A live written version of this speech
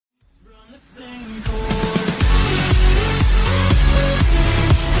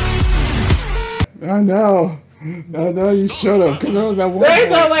I know. No, you should have, because there was that one. There's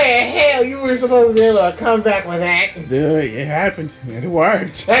no way in hell you were supposed to be able to come back with that. Dude, it happened, and it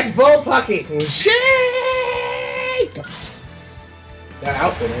worked. That's bullpucky. Sheik! That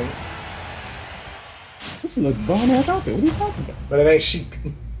outfit, ain't it? This is a bomb-ass outfit. What are you talking about? But it ain't chic.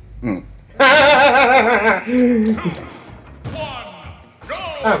 Mm.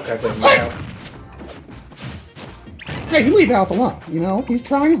 I'm cutting my out. Hey, you leave Alpha alone. You know, he's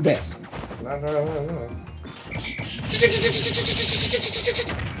trying his best. No.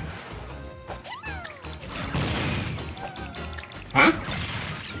 Huh?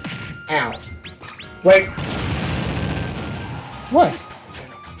 Ow. Wait. What?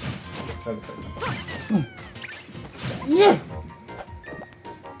 Yeah.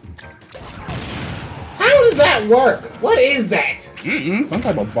 How does that work? What is that? Some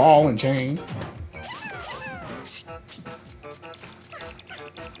type of ball and chain.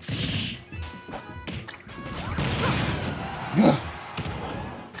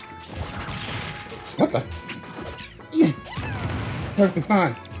 What the? Yeah. Perfectly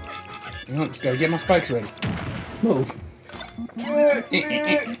fine. You know, just gotta get my spikes ready. Move. Oh!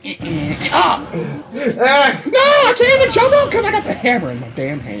 No, I can't even jump up because I got the hammer in my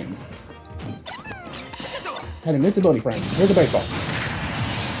damn hands. Had invincibility, friends. Here's the baseball.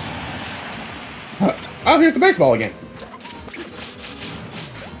 Oh, here's the baseball again.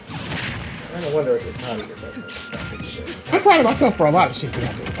 I wonder if it's not even. I'm proud of myself for a lot of shit that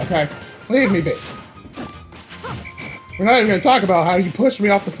I do, okay? Leave me be. We're not even gonna talk about how you pushed me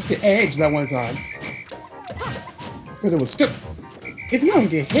off the fucking edge that one time. Because it was stupid. If you don't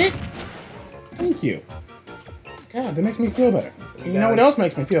get hit, thank you. God, that makes me feel better. And you know what else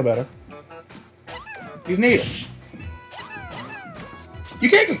makes me feel better? These needles. You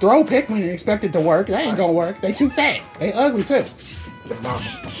can't just throw Pikmin and expect it to work. That ain't gonna work. They too fat. They ugly too.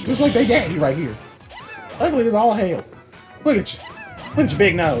 Just like they daddy right here. Ugly as all hell. Look at you. Look at your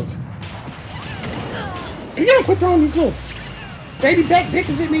big nose. You gotta quit throwing these little baby back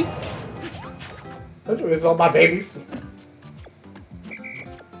pickers at me. Don't you insult my babies?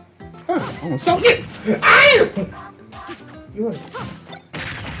 Fine, I'm gonna insult you.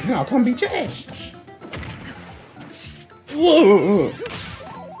 Now I'll come beat your ass.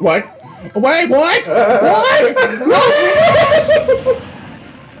 What? Wait, what? What?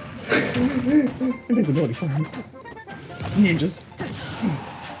 Invincibility frames. Ninjas.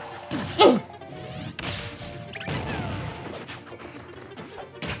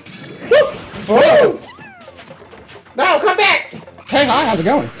 Oh! No, come back! Hey, hi, how's it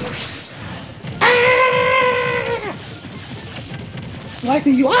going? Ah!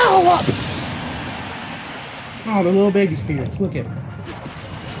 Slicing you all up! Oh, the little baby spirits, look at them.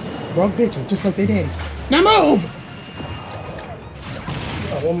 Broke bitches, just like they did. Now move!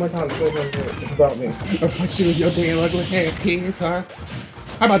 Oh, one more time, say something about me. I'll punch you with your damn ugly ass kids, huh?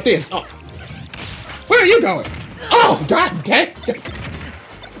 How about this? Oh. Where are you going? Oh, god damn!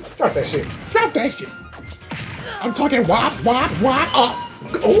 Drop that shit. Drop that shit! I'm talking wop, wop, wop, up!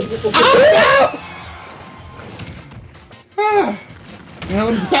 Oh, no! Ah. Now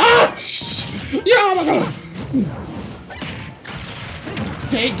let me just, shh! Yeah, oh my god!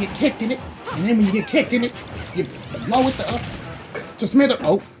 Today, get kicked in it, and then when you get kicked in it, you blow it to smither.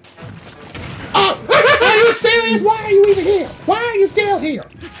 Oh! Oh! Are you serious? Why are you even here? Why are you still here?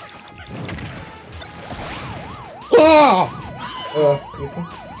 Oh! Excuse me.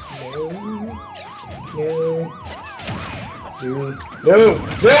 No.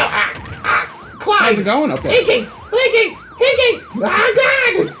 How's it going up there? Hinky!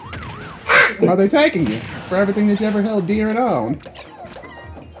 Oh, God! Are they taking you for everything that you ever held dear and owned?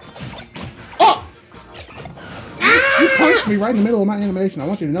 Oh! You punched me right in the middle of my animation. I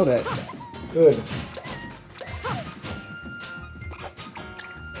want you to know that. Good.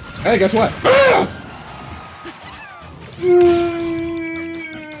 Hey, guess what? You!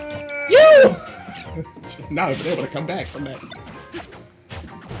 Not even able to come back from that.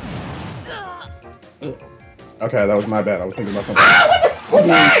 Okay, that was my bad. I was thinking about something. What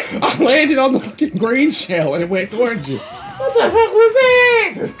that? I landed on the fucking green shell and it went towards you. What the fuck was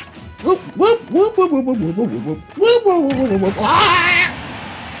that? Whoop, whoop, whoop, whoop, whoop, whoop, whoop, whoop, whoop, whoop, whoop, whoop, whoop. Ah!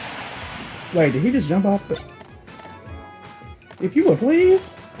 Wait, did he just jump off the... If you would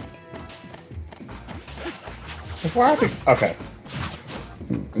please? Before I think... Okay.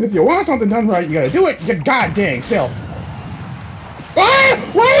 If you want something done right, you gotta do it your goddamn self. Ah!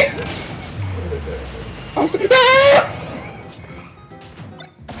 Wait! I'm sorry. Ah!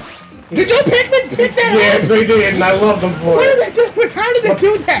 Did your Pikmins pick that up? Yes, they did, and I love them for What it. did they do? How did they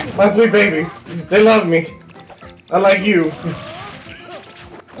do that? My sweet babies. They love me. Unlike you.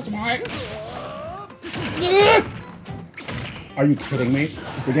 That's why. Are you kidding me?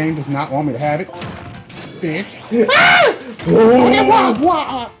 The game does not want me to have it. Bitch.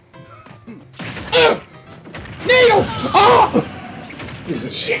 Needles! Oh!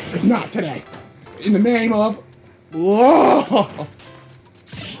 Shit! Not today. In the name of... Whoa!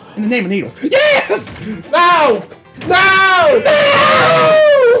 In the name of needles. Yes! No! No!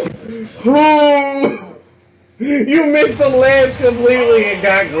 No! You missed the ledge completely and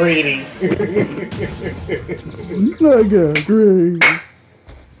got greedy. I got greedy.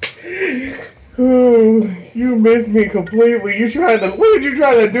 You missed me completely. You tried to. What did you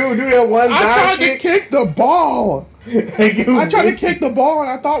try to do? Do that one I dive tried kick? to kick the ball. I tried to kick the ball, and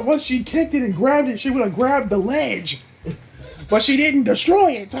I thought once she kicked it and grabbed it, she would have grabbed the ledge. But she didn't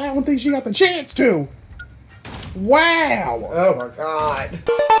destroy it, so I don't think she got the chance to. Wow. Oh my god.